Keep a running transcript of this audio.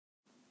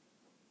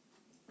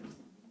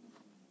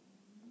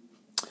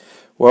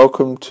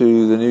Welcome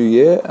to the new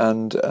year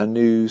and a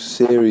new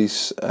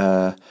series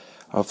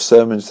of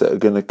sermons that are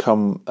going to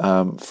come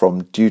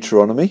from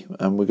Deuteronomy,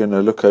 and we're going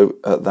to look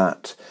at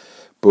that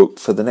book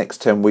for the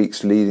next 10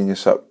 weeks leading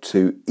us up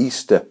to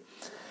Easter.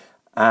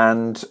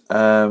 And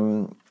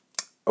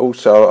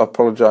also I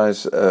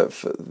apologise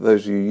for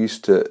those of you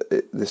used to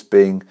this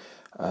being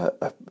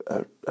a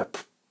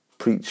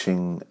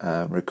preaching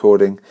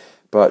recording,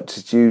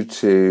 but due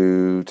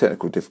to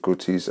technical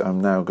difficulties, I'm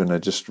now going to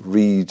just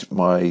read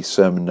my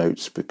sermon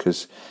notes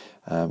because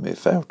it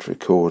failed to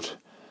record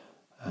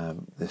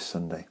this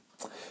Sunday.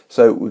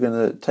 So we're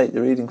going to take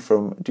the reading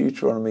from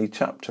Deuteronomy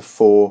chapter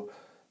 4,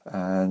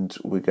 and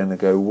we're going to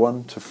go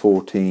 1 to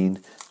 14,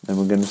 then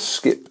we're going to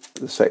skip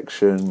the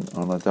section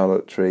on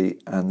idolatry,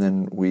 and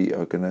then we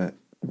are going to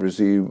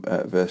resume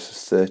at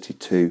verses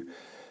 32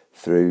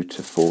 through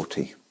to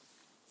 40.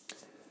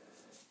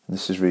 And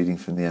this is reading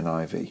from the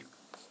NIV.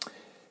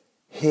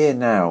 Hear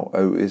now,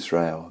 O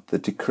Israel, the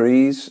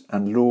decrees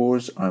and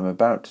laws I am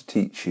about to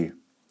teach you.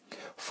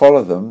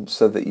 Follow them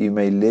so that you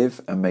may live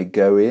and may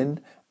go in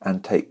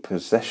and take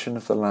possession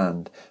of the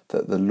land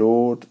that the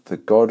Lord, the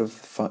God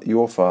of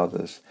your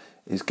fathers,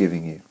 is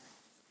giving you.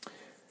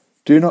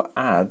 Do not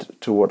add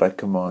to what I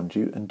command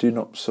you, and do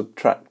not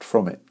subtract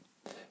from it,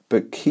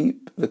 but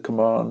keep the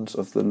commands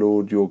of the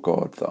Lord your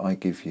God that I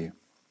give you.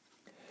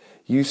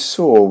 You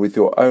saw with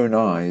your own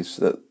eyes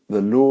that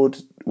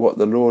what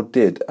the Lord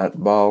did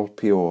at Baal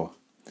Peor.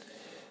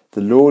 The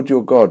Lord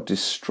your God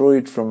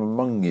destroyed from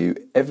among you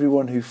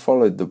everyone who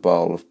followed the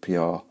Baal of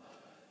Peor.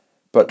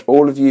 But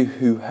all of you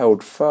who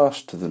held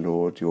fast to the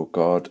Lord your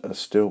God are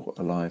still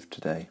alive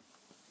today.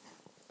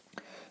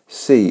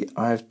 See,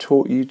 I have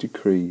taught you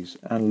decrees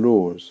and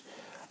laws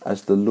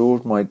as the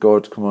Lord my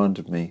God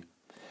commanded me,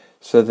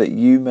 so that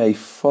you may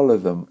follow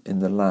them in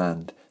the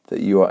land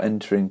that you are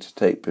entering to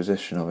take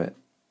possession of it.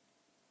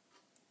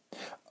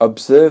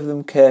 Observe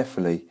them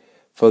carefully,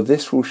 for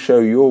this will show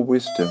your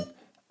wisdom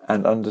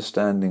and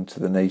understanding to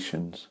the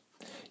nations.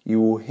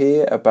 You will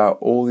hear about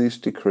all these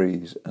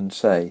decrees and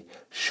say,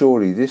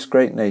 surely this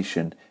great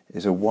nation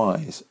is a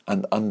wise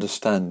and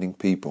understanding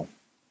people.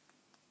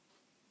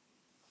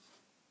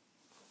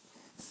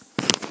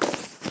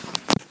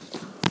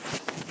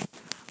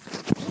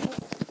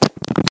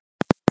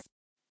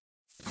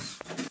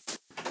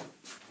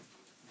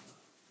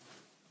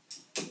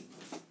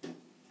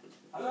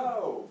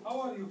 Hello. How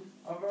are you?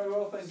 I'm very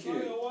well, thank you.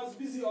 Sorry, I was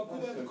busy. I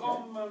couldn't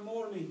come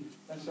morning.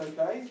 That's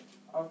okay.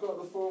 I've got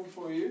the form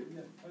for you.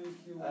 Yeah, thank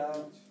you very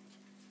much.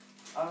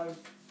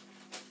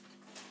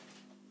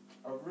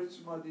 I've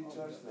written my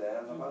details there,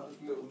 and I've added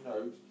a little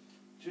note.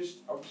 Just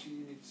obviously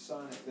you need to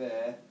sign it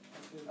there,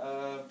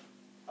 Okay.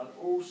 and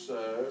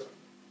also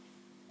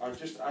I've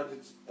just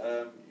added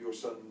your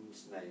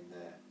son's name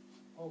there.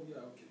 Oh yeah,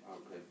 okay.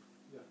 Okay.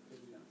 Yeah,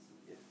 everything.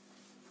 Yeah.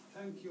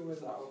 Thank you very Is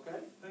that much.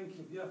 okay? Thank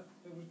you. Yeah,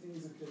 everything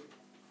is okay.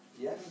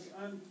 Yes.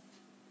 And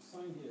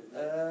sign here.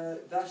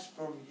 That's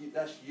from you.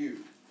 That's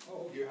you.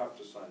 Oh, okay. You have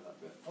to sign that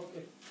bit.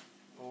 Okay.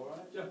 All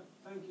right. Yeah,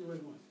 thank you very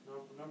much.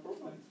 No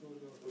problem. Thanks for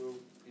your.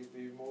 You'd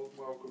be more than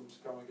welcome to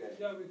come again.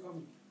 Yeah, we're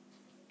coming.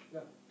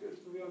 Yeah. Good.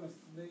 To be honest,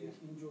 they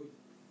enjoyed.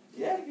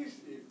 Yeah,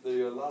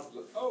 the lad.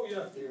 Oh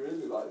yeah. He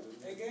really likes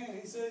it. Again,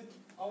 he said,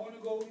 "I want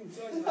to go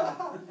inside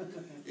now."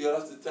 You'll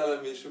have to tell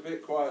him it's a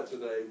bit quiet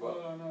today, but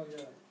Oh no,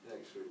 yeah.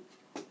 next week.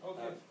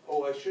 Okay.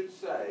 I should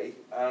say,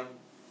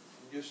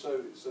 just so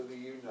that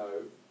you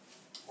know,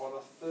 on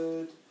the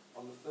third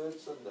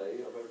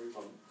Sunday of every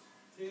month,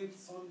 Third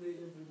Sunday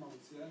every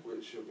month, yeah.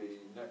 which will be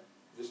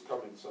this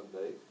coming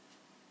Sunday,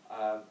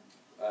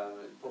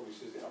 it probably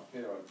says it up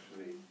here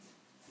actually.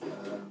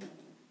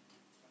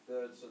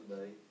 Third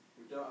Sunday,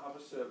 we don't have a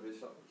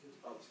service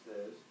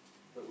upstairs,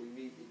 but we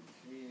meet in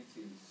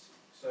communities.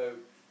 So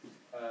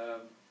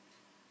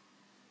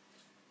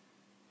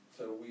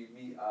we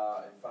meet in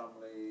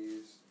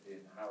families,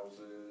 in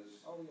houses.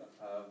 Oh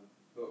yeah.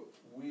 But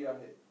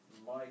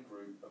my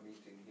group are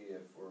meeting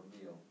here for a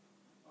meal.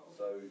 Oh, okay.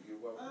 So you're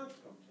welcome to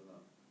come to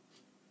that.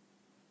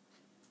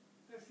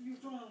 A few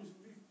times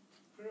we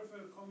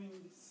prefer coming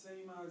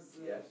same as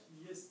Yes.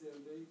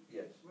 yesterday.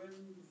 Yes.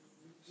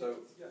 So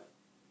yeah.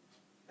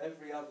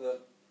 Every other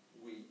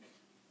week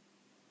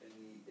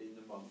in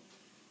the month.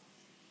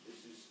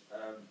 This is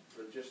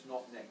but just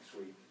not next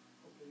week.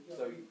 Okay. Yeah.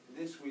 So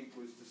this week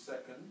was the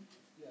second.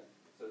 Yeah.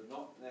 So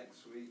not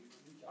next week,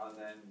 and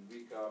then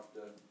week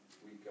after, and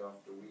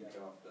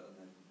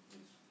then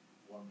it's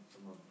once a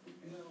month we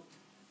meet.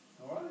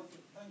 Yeah. All right.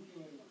 Okay. Thank you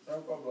very much.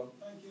 No problem.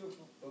 Thank you.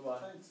 Bye bye.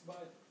 Thanks.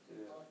 Bye.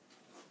 Yeah. Bye.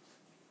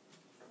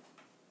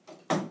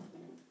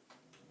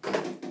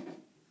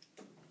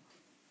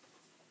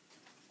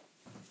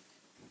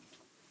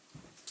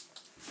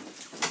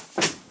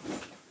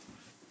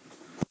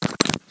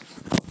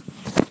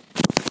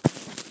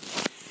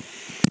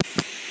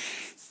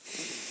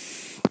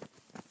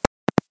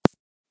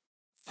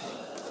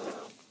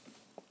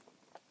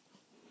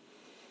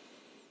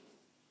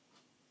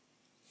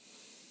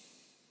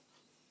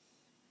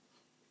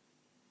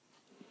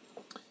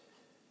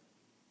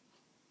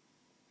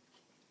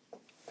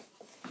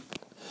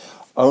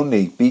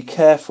 Only be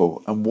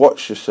careful and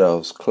watch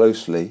yourselves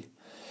closely,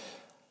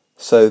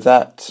 so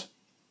that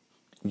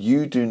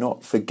you do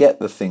not forget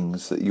the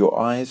things that your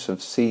eyes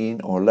have seen,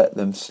 or let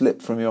them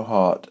slip from your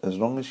heart as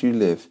long as you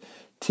live.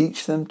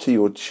 Teach them to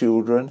your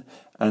children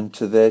and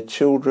to their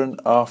children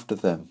after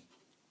them.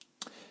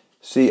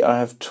 See, I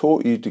have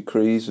taught you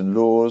decrees and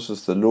laws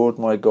as the Lord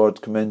my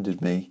God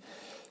commanded me,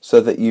 so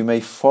that you may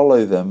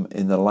follow them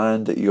in the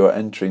land that you are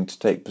entering to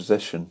take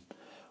possession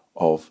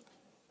of.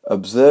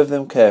 Observe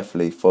them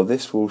carefully, for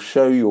this will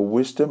show your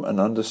wisdom and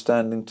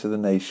understanding to the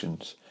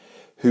nations,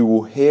 who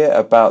will hear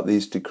about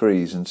these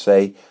decrees and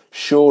say,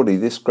 surely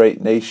this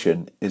great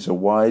nation is a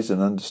wise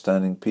and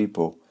understanding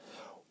people.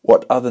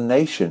 What other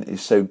nation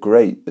is so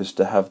great as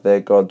to have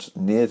their gods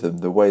near them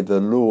the way the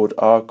Lord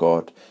our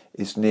God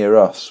is near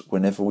us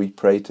whenever we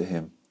pray to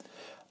him?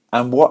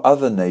 And what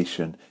other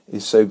nation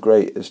is so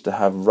great as to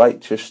have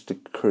righteous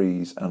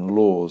decrees and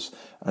laws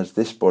as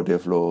this body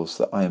of laws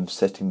that I am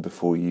setting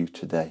before you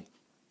today?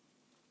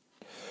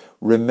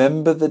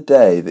 Remember the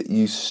day that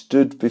you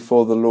stood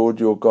before the Lord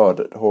your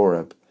God at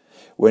Horeb,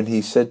 when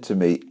he said to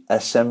me,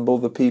 assemble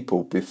the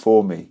people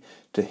before me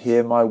to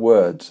hear my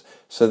words,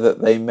 so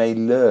that they may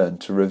learn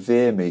to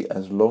revere me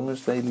as long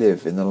as they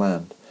live in the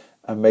land,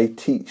 and may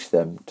teach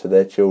them to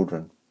their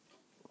children.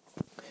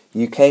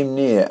 You came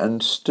near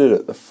and stood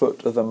at the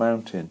foot of the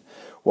mountain,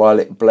 while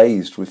it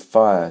blazed with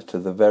fire to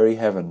the very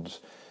heavens,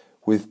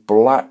 with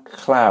black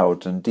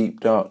clouds and deep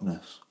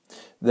darkness.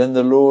 Then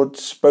the Lord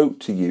spoke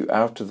to you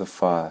out of the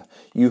fire.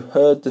 You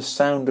heard the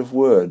sound of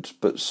words,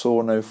 but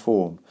saw no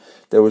form.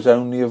 There was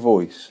only a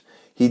voice.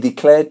 He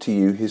declared to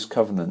you his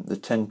covenant, the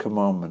 10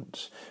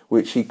 Commandments,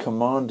 which he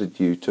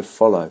commanded you to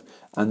follow,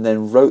 and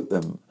then wrote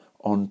them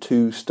on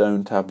 2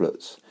 stone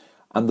tablets.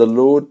 And the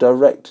Lord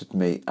directed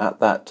me at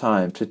that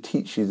time to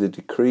teach you the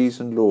decrees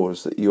and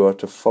laws that you are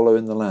to follow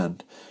in the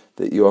land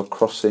that you are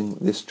crossing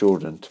this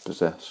Jordan to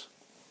possess.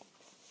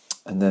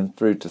 And then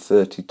through to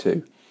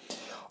 32.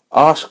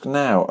 Ask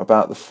now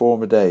about the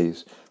former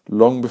days,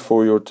 long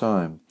before your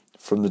time,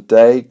 from the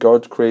day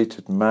God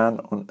created man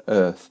on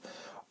earth.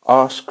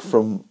 Ask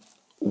from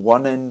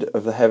one end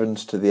of the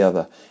heavens to the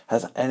other,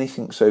 has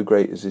anything so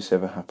great as this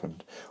ever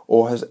happened?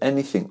 Or has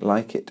anything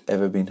like it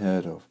ever been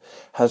heard of?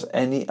 Has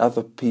any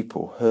other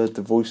people heard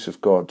the voice of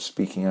God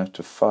speaking out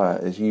of fire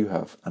as you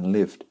have, and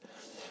lived?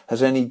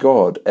 Has any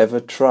God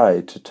ever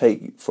tried to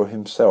take for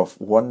himself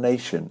one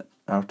nation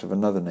out of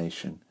another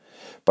nation?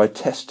 By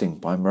testing,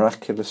 by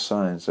miraculous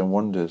signs and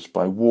wonders,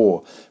 by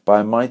war,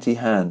 by a mighty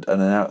hand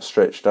and an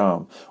outstretched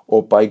arm,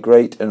 or by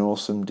great and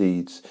awesome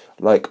deeds,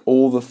 like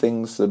all the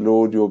things the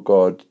Lord your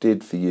God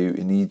did for you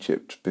in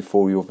Egypt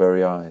before your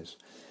very eyes.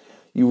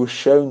 You were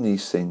shown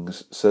these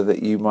things so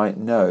that you might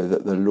know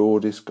that the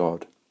Lord is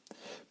God.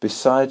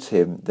 Besides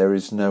him there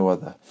is no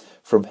other.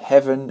 From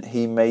heaven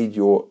he made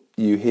you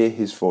hear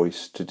his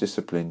voice to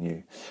discipline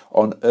you.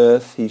 On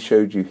earth he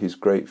showed you his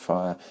great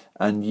fire,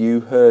 and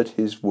you heard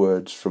his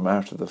words from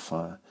out of the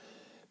fire.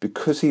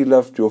 Because he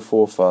loved your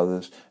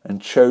forefathers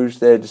and chose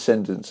their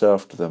descendants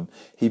after them,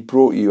 he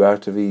brought you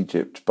out of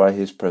Egypt by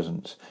his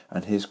presence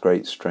and his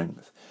great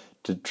strength,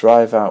 to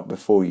drive out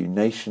before you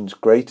nations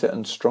greater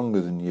and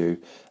stronger than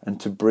you, and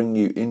to bring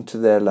you into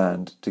their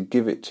land, to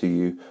give it to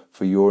you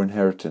for your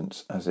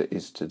inheritance as it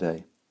is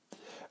today.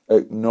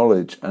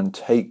 Acknowledge and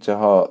take to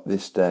heart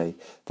this day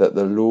that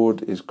the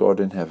Lord is God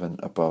in heaven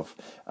above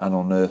and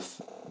on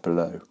earth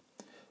below.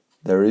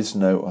 There is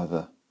no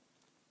other.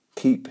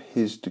 Keep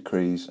his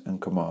decrees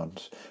and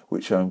commands,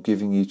 which I am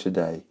giving you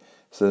today,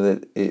 so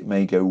that it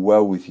may go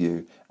well with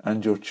you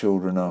and your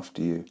children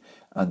after you,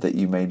 and that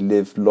you may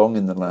live long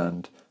in the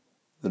land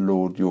the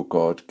Lord your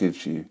God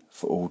gives you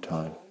for all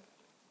time.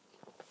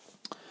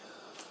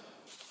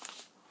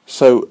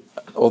 So,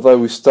 although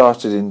we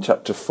started in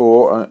chapter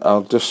 4,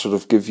 I'll just sort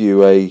of give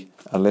you a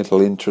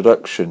little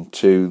introduction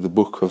to the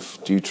book of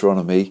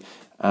Deuteronomy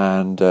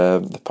and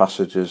the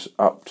passages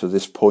up to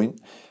this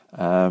point,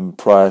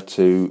 prior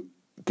to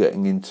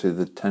getting into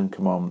the 10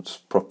 Commandments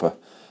proper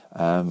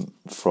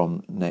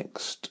from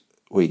next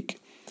week.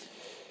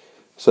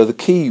 So the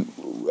key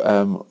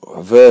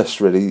verse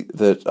really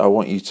that I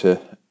want you to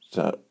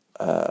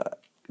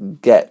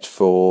get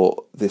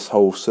for this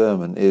whole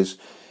sermon is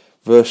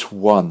verse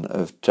 1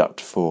 of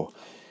chapter 4.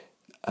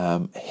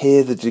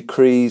 Hear the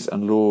decrees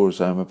and laws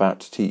I am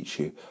about to teach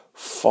you.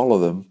 Follow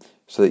them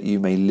so that you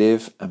may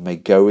live and may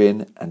go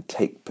in and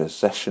take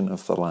possession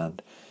of the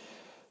land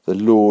the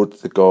Lord,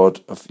 the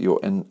God of your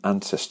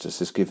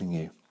ancestors, is giving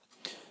you.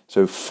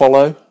 So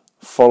follow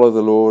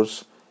the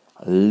laws,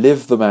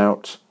 live them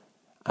out,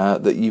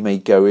 that you may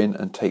go in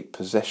and take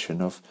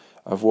possession of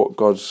what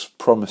God's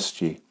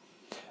promised you.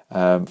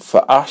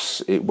 For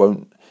us, it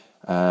won't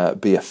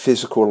be a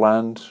physical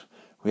land.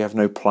 We have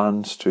no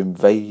plans to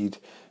invade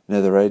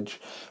Nether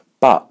Edge.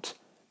 But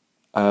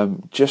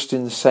just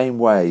in the same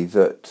way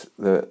that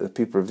the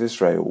people of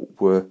Israel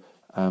were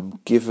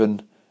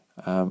given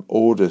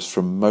orders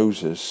from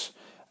Moses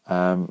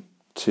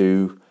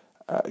to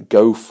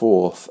go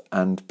forth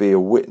and be a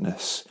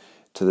witness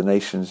to the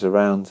nations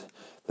around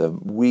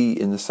them, we,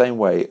 in the same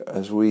way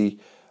as we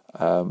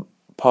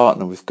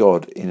partner with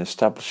God in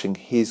establishing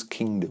his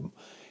kingdom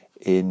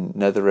in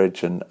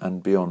Netheridge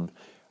and beyond,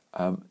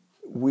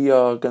 we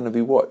are going to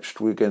be watched,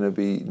 we're going to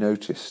be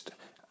noticed,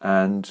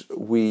 and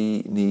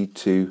we need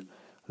to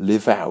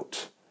live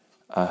out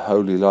a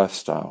holy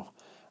lifestyle.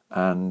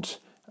 And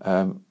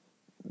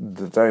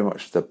very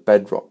much the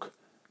bedrock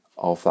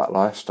of that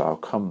lifestyle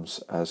comes,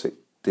 as it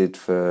did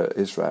for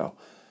Israel,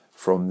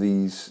 from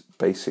these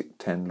basic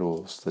 10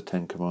 laws, the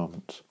 10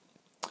 commandments.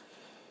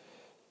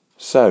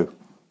 So,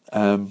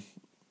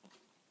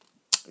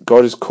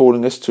 God is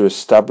calling us to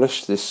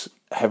establish this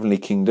heavenly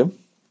kingdom.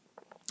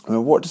 I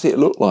mean, what does it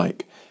look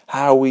like?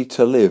 How are we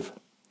to live?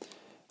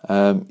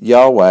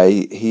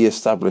 Yahweh, he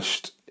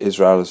established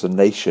Israel as a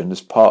nation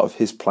as part of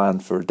his plan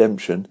for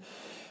redemption,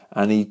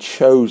 and he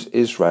chose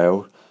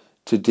Israel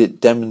to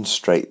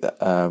demonstrate that,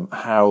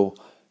 how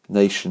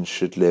nations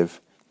should live.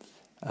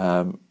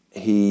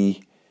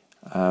 He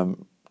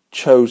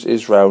chose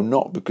Israel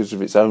not because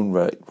of its own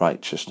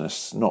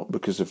righteousness, not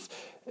because of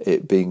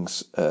it being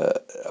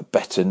a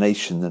better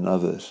nation than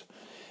others,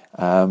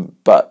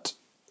 but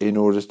in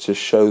order to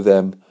show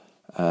them,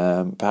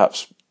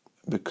 perhaps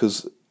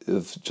because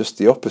of just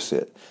the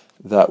opposite,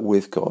 that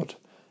with God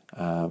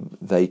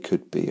they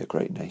could be a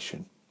great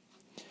nation.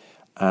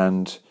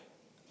 And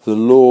the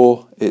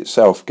law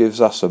itself gives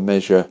us a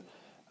measure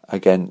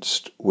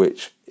against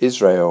which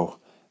Israel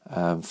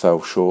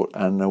fell short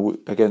and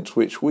against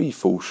which we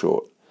fall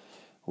short,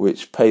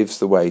 which paves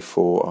the way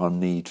for our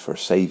need for a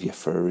saviour,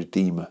 for a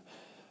redeemer,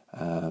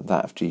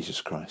 that of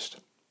Jesus Christ.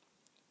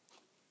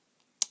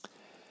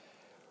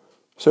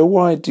 So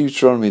why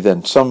Deuteronomy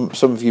then? Some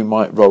of you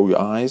might roll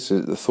your eyes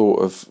at the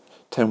thought of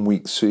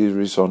 10-week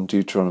series on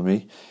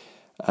Deuteronomy,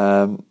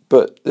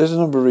 but there's a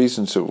number of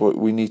reasons that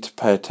we need to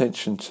pay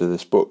attention to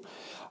this book.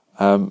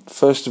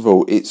 First of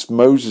all, it's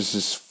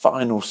Moses'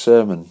 final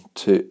sermon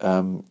to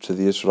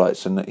the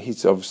Israelites, and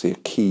he's obviously a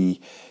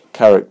key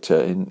character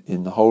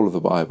in the whole of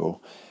the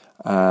Bible,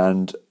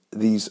 and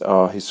these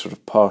are his sort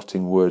of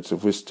parting words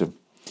of wisdom.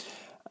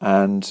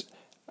 And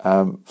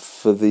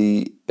for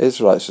the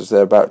Israelites, as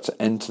they're about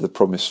to enter the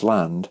promised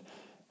land,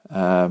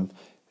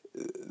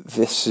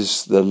 this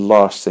is the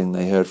last thing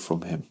they heard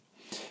from him.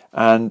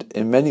 And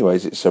in many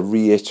ways, it's a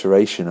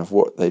reiteration of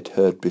what they'd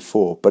heard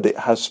before, but it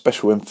has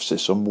special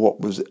emphasis on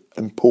what was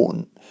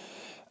important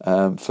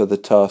for the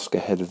task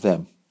ahead of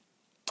them.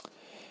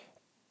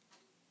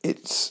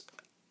 It's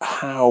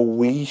how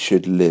we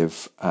should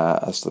live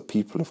as the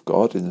people of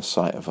God in the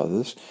sight of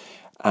others.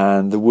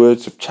 And the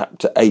words of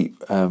chapter 8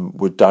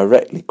 were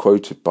directly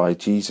quoted by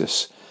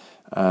Jesus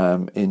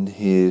in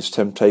his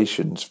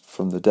temptations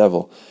from the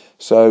devil.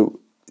 So,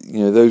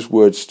 those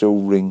words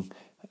still ring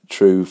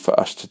true for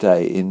us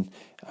today in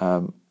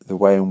the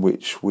way in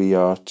which we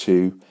are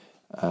to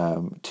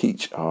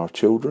teach our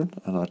children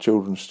and our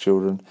children's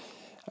children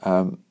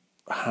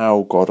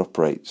how God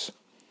operates.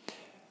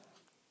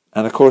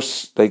 And of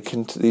course,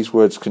 these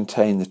words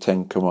contain the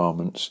 10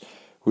 commandments,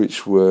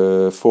 which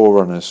were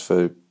forerunners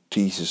for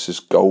Jesus'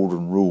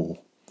 golden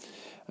rule.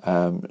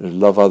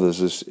 Love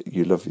others as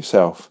you love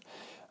yourself.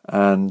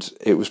 And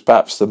it was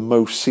perhaps the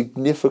most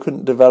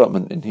significant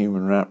development in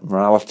human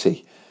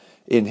morality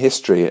in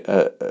history,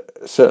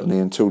 certainly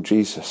until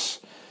Jesus.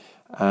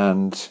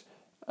 And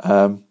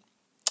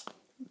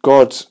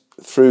God,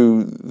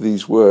 through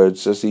these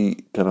words, as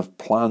he kind of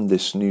planned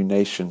this new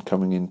nation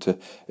coming into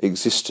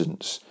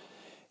existence,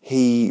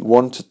 he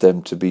wanted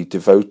them to be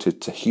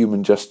devoted to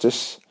human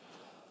justice,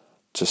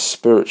 to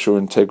spiritual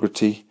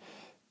integrity,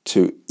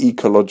 to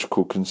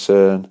ecological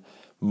concern,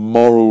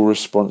 moral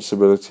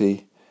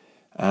responsibility,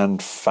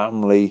 and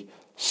family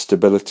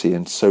stability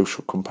and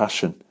social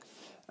compassion.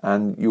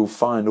 And you'll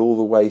find all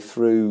the way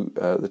through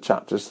the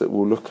chapters that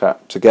we'll look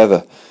at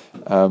together,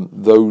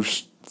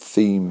 those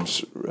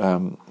themes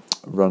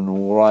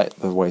run right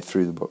the way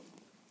through the book.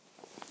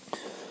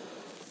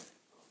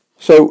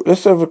 So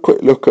let's have a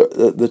quick look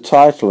at the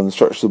title and the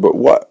structure of the book.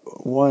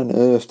 Why on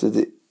earth did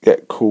it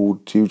get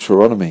called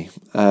Deuteronomy?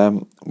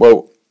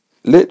 Well,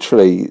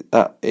 literally,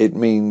 it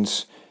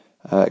means,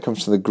 it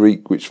comes from the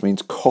Greek, which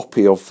means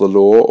copy of the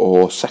law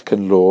or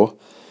second law.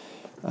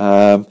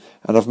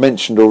 And I've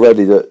mentioned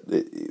already that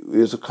it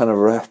was a kind of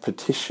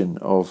repetition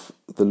of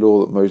the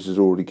law that Moses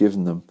had already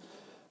given them.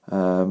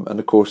 And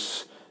of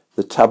course,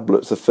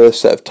 the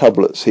first set of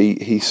tablets,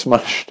 he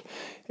smashed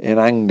in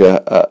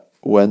anger at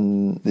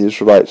when the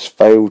Israelites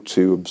failed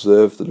to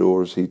observe the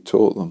law as he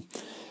taught them.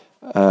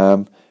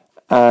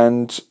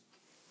 And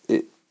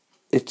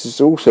it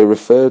is also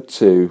referred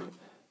to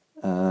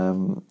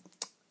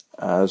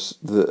as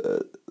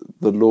the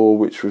law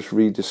which was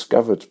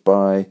rediscovered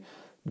by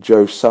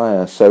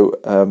Josiah.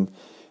 So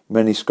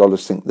many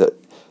scholars think that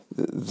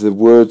the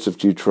words of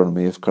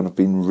Deuteronomy have kind of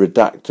been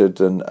redacted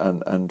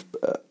and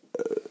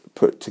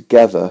put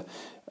together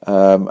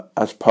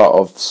as part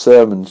of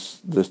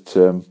sermons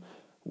that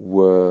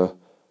were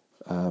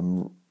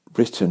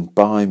written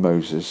by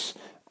Moses.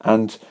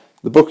 And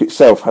the book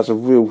itself has a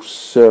real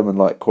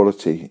sermon-like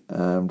quality.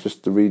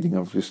 Just the reading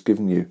I've just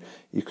given you,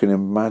 you can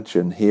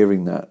imagine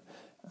hearing that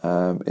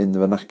in the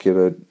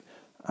vernacular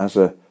as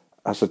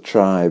a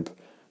tribe,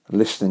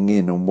 listening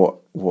in on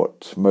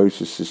what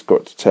Moses has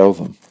got to tell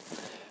them.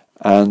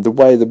 And the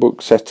way the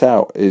book's set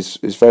out is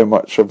very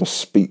much of a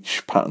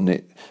speech pattern.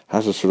 It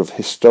has a sort of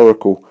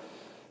historical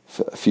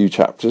few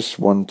chapters,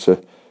 1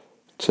 to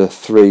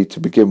 3 to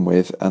begin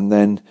with, and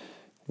then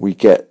we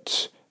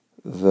get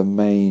the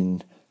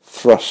main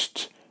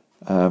thrust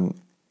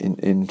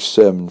in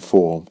sermon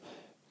form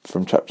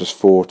from chapters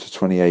 4 to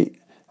 28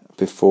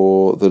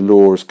 before the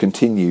law is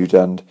continued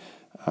and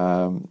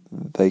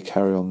they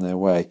carry on their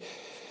way.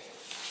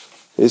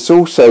 It's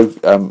also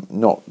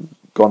not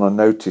gone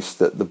unnoticed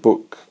that the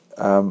book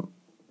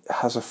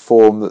has a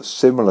form that's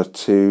similar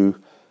to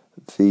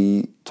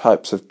the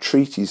types of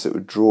treaties that were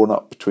drawn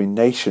up between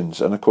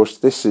nations. And of course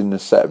this in a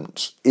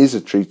sense is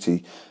a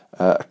treaty,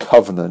 a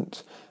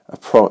covenant,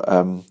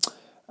 an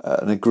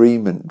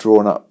agreement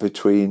drawn up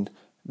between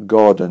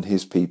God and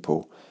his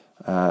people.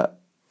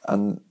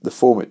 And the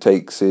form it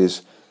takes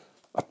is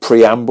a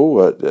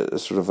preamble, a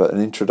sort of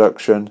an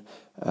introduction,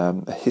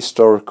 a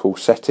historical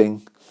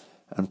setting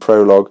and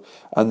prologue,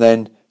 and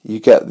then you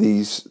get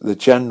the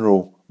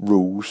general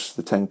rules,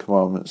 the Ten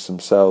Commandments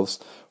themselves,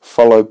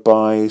 followed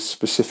by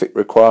specific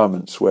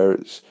requirements where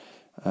it's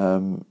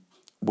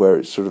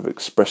sort of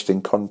expressed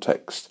in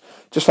context,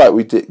 just like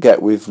we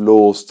get with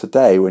laws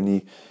today.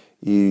 When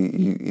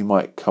you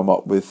might come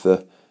up with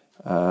the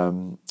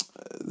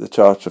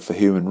Charter for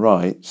Human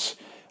Rights,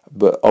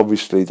 but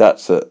obviously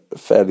that's a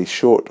fairly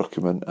short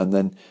document, and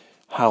then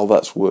how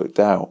that's worked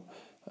out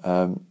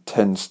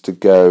tends to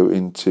go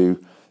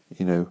into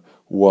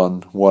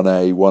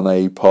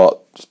 1A, Part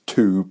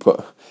 2,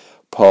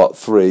 Part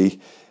 3,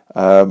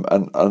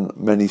 and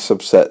many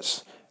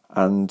subsets,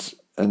 and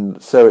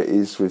so it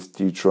is with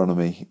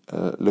Deuteronomy,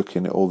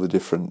 looking at all the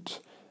different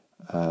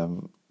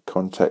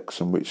contexts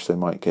in which they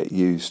might get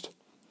used.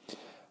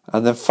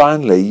 And then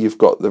finally, you've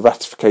got the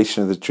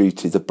ratification of the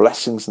treaty, the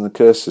blessings and the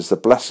curses. The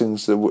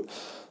blessings, the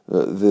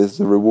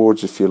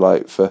rewards, if you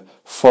like, for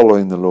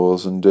following the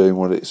laws and doing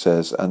what it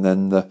says, and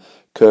then the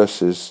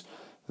curses,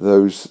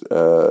 those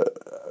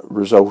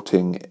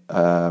resulting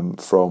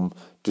from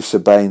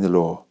disobeying the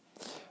law.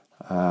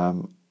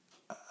 And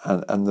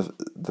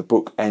the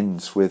book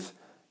ends with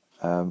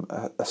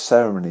a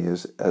ceremony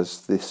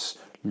as this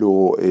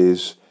law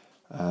is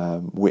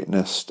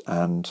witnessed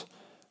and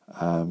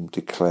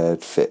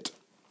declared fit.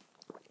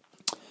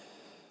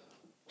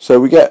 So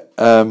we get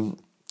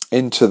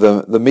into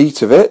the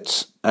meat of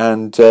it,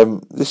 and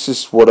this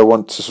is what I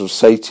want to sort of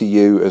say to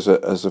you as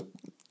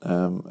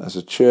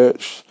a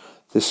church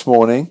this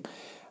morning.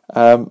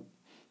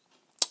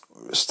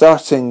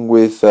 Starting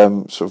with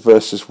sort of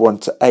verses 1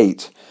 to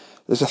 8,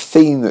 there's a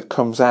theme that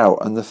comes out,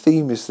 and the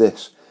theme is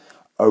this: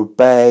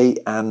 obey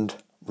and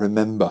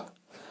remember,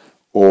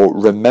 or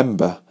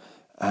remember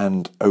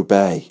and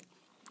obey.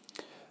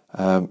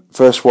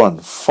 Verse 1,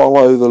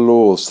 follow the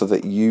laws so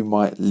that you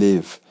might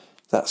live.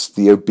 That's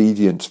the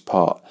obedience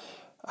part.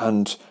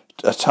 And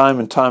time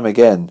and time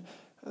again,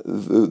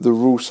 the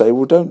rules say,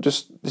 well,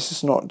 this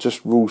is not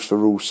just rules for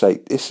rules'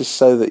 sake. This is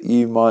so that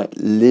you might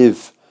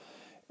live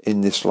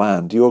in this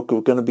land. You're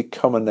going to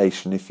become a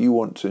nation if you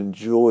want to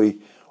enjoy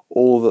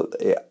all that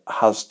it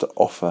has to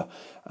offer,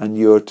 and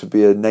you're to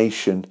be a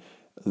nation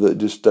that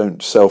just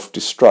don't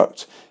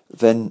self-destruct.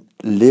 Then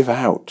live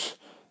out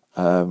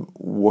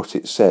what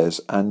it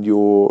says, and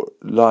your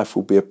life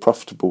will be a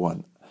profitable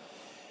one.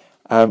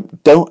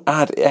 Don't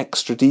add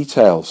extra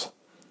details.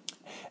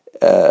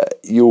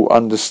 You'll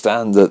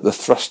understand that the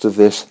thrust of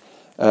this,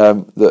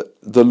 that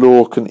the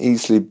law can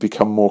easily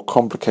become more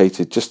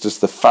complicated, just as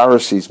the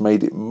Pharisees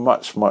made it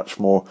much, much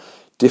more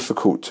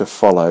difficult to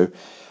follow.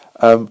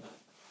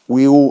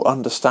 We all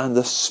understand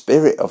the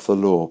spirit of the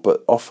law,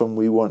 but often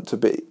we want to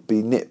be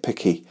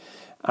nitpicky.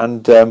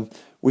 And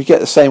we get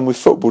the same with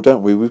football,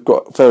 don't we? We've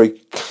got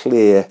very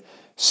clear,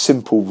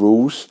 simple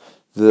rules,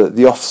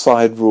 the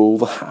offside rule,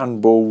 the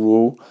handball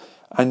rule,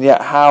 and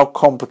yet how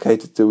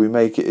complicated do we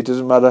make it? It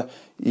doesn't matter.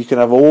 You can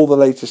have all the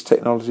latest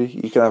technology.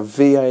 You can have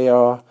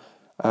VAR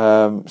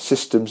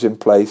systems in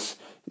place.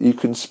 You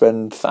can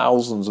spend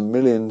thousands and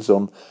millions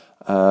on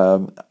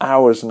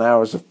hours and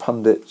hours of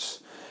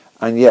pundits,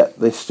 and yet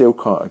they still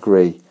can't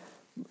agree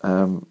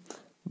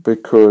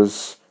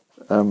because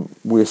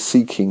we're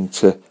seeking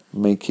to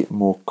make it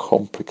more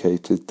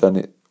complicated than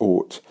it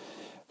ought.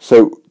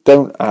 So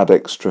don't add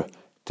extra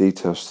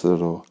details to the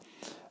law.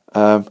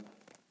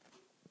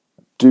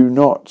 Do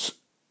not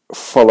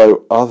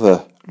follow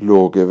other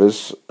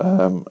lawgivers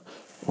or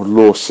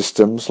law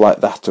systems like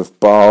that of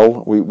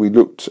Baal. We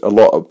looked a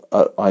lot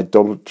at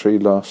idolatry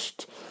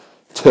last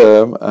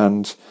term,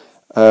 and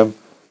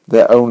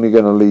they're only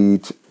going to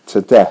lead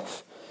to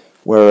death,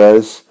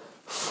 whereas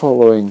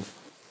following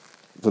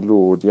the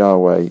Lord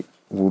Yahweh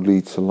will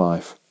lead to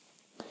life.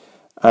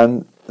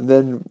 And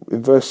then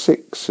in verse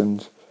 6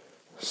 and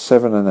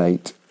 7 and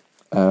 8,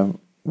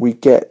 we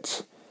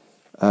get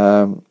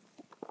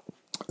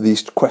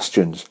these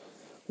questions.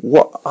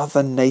 What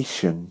other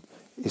nation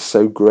is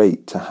so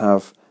great to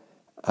have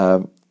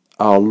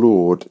our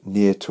Lord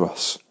near to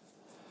us?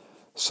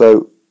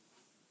 So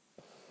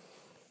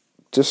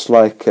just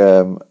like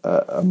a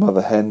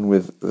mother hen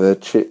with their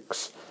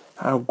chicks,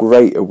 how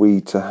great are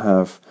we to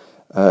have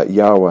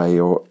Yahweh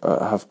or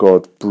have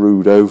God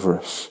brood over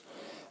us,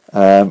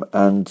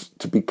 and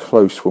to be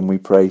close when we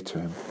pray to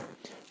him.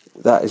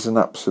 That is an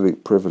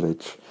absolute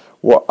privilege.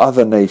 What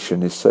other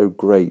nation is so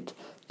great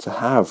to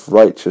have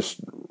righteous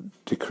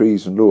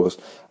decrees and laws,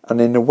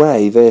 and in a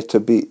way they're to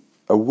be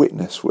a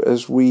witness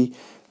as we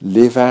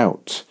live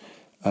out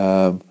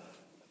the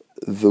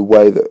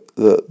way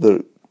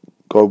that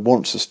God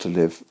wants us to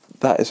live.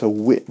 That is a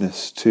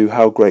witness to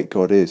how great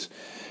God is.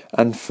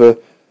 And for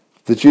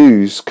the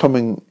Jews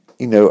coming,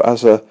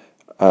 as a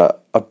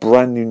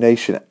brand new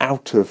nation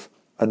out of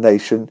a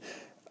nation,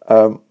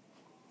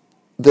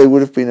 they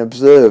would have been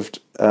observed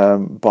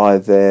by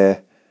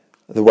the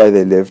way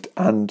they lived,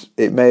 and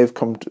it may have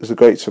come as a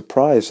great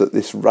surprise that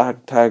this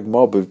ragtag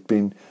mob who've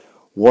been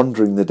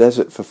wandering the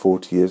desert for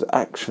 40 years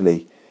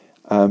actually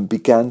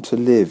began to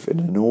live in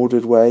an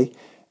ordered way,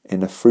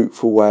 in a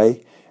fruitful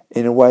way,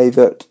 in a way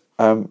that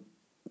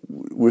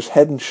was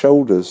head and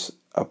shoulders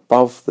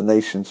above the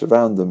nations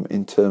around them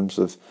in terms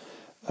of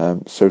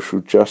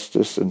social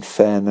justice and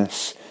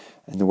fairness,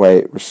 in the way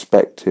it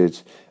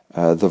respected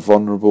the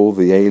vulnerable,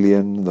 the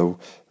alien,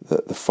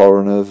 the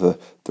foreigner,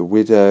 the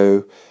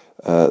widow,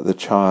 the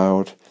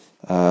child,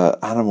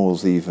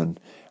 animals even.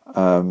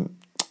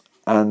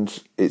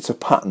 And it's a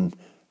pattern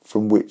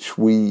from which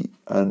we,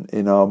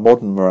 in our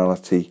modern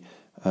morality,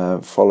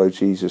 follow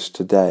Jesus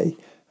today,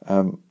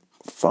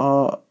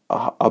 far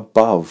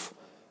above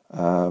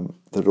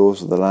the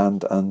laws of the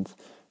land and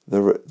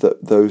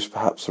those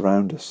perhaps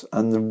around us.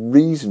 And the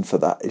reason for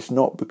that is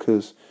not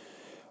because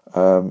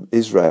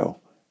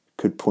Israel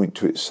could point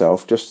to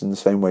itself, just in the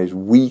same way as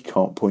we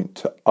can't point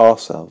to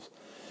ourselves,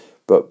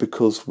 but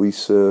because we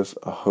serve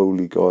a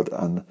holy God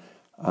and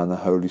a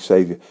holy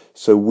Saviour.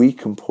 So we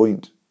can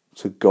point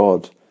to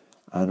God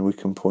and we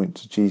can point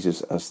to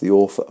Jesus as the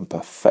author and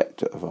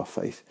perfecter of our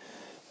faith,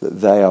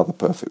 that they are the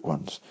perfect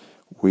ones.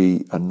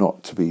 We are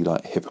not to be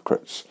like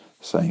hypocrites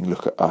saying,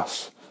 look at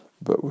us,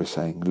 but we're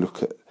saying,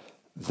 look at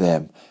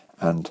them,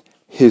 and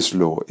his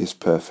law is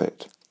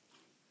perfect.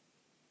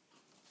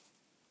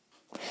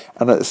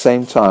 And at the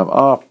same time,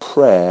 our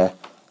prayer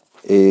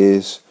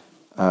is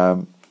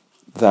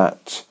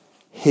that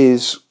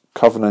his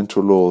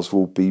covenantal laws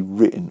will be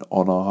written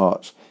on our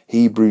hearts.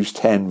 Hebrews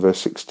 10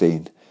 verse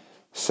 16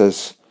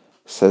 says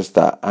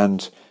that,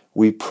 and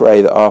we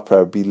pray that our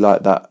prayer be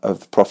like that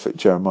of the prophet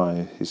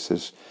Jeremiah, who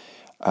says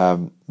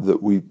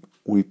that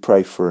we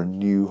pray for a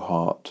new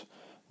heart,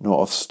 not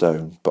of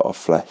stone but of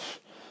flesh,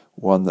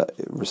 one that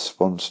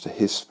responds to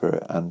his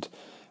spirit and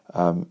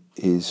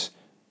is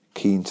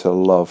keen to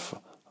love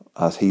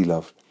as he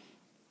loved.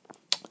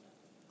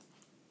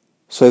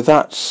 So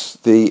that's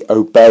the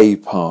obey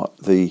part,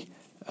 the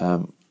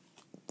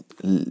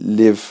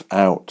live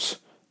out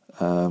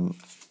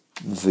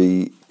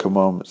the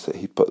commandments that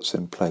he puts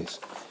in place.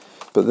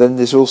 But then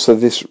there's also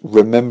this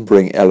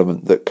remembering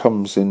element that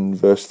comes in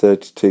verse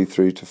 32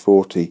 through to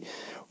 40,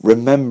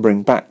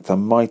 remembering back the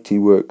mighty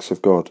works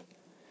of God,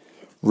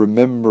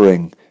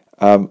 remembering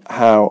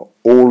how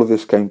all of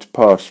this came to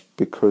pass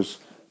because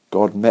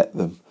God met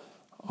them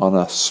on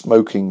a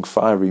smoking,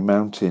 fiery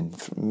mountain,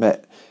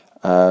 met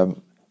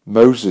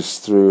Moses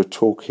through a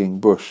talking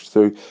bush,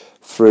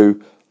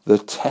 through the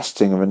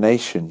testing of a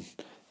nation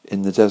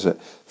in the desert,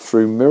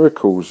 through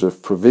miracles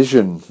of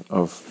provision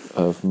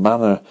of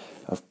manna,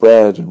 of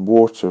bread and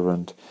water,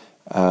 and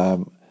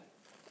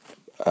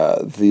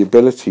the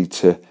ability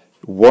to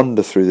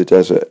wander through the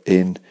desert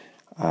in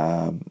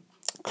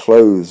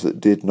clothes that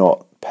did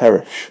not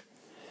perish.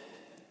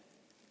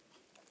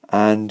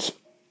 And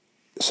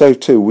so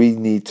too, we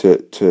need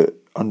to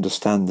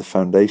understand the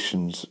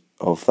foundations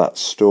of that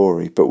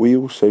story, but we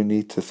also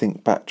need to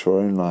think back to our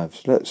own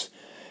lives. Let's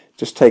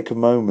just take a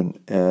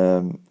moment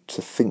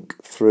to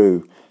think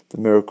through the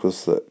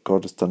miracles that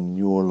God has done in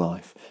your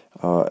life,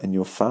 in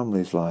your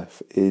family's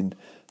life, in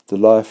the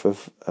life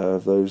of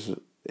those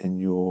in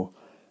your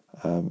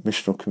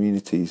missional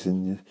communities,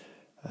 in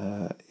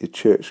your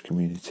church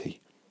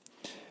community.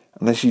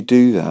 And as you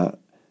do that,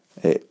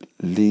 it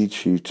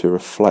leads you to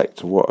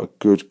reflect what a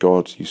good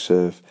God you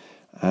serve,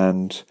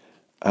 and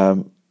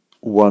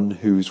one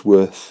who's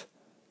worth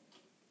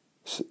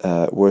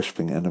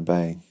worshipping and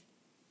obeying.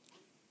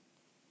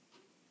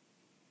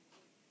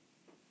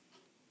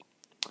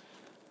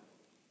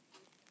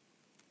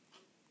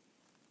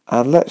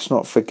 And let's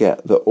not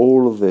forget that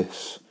all of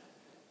this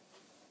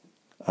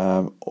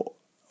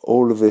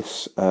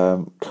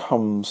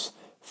comes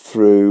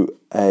through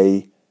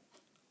a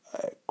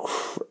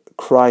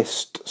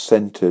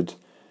Christ-centered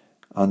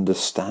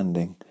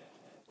understanding.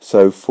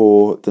 So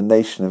for the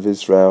nation of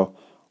Israel,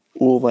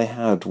 all they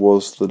had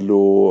was the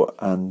law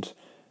and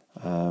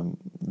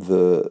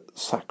the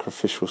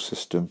sacrificial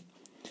system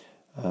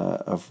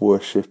of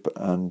worship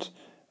and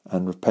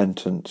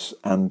repentance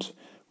and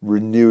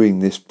renewing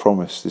this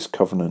promise, this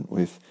covenant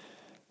with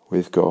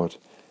God.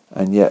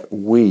 And yet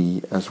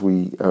we, as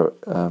we are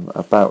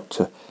about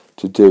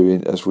to do,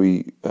 as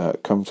we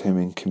come to him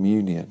in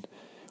communion,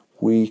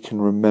 we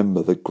can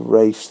remember the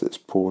grace that's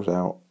poured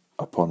out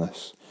upon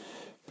us.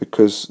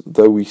 Because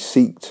though we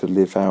seek to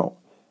live out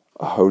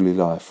a holy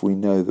life, we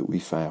know that we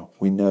fail.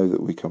 We know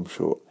that we come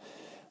short.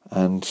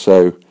 And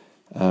so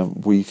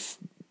we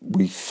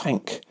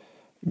thank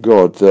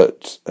God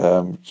that,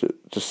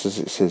 just as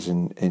it says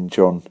in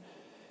John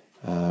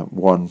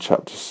 1,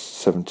 chapter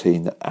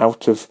 17, that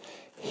out of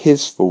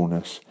his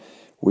fullness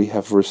we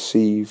have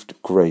received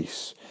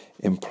grace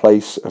in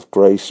place of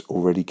grace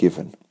already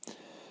given.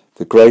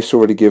 The grace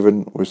already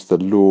given was the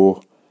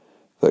law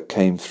that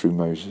came through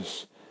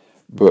Moses,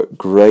 but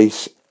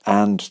grace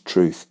and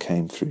truth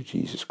came through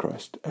Jesus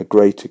Christ, a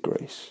greater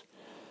grace,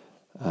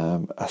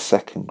 a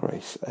second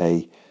grace,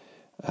 a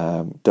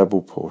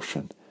double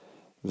portion,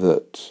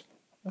 that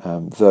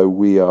though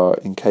we are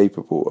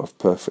incapable of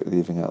perfectly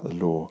living out the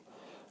law,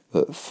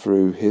 that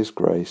through his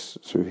grace,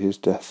 through his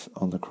death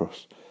on the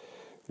cross,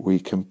 we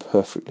can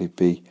perfectly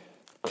be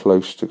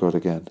close to God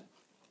again.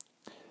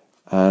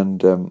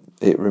 And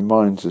it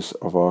reminds us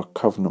of our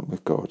covenant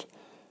with God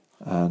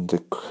and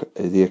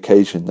the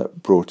occasion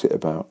that brought it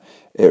about.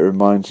 It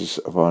reminds us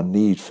of our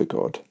need for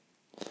God.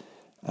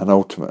 And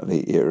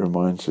ultimately it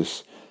reminds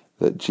us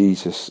that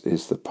Jesus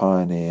is the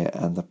pioneer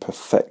and the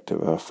perfecter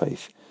of our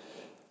faith,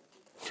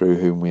 through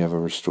whom we have a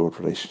restored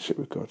relationship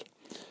with God.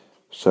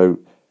 So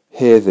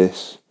hear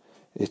this.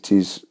 It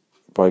is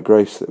by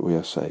grace that we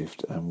are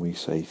saved, and we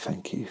say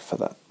thank you for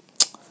that.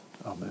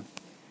 Amen.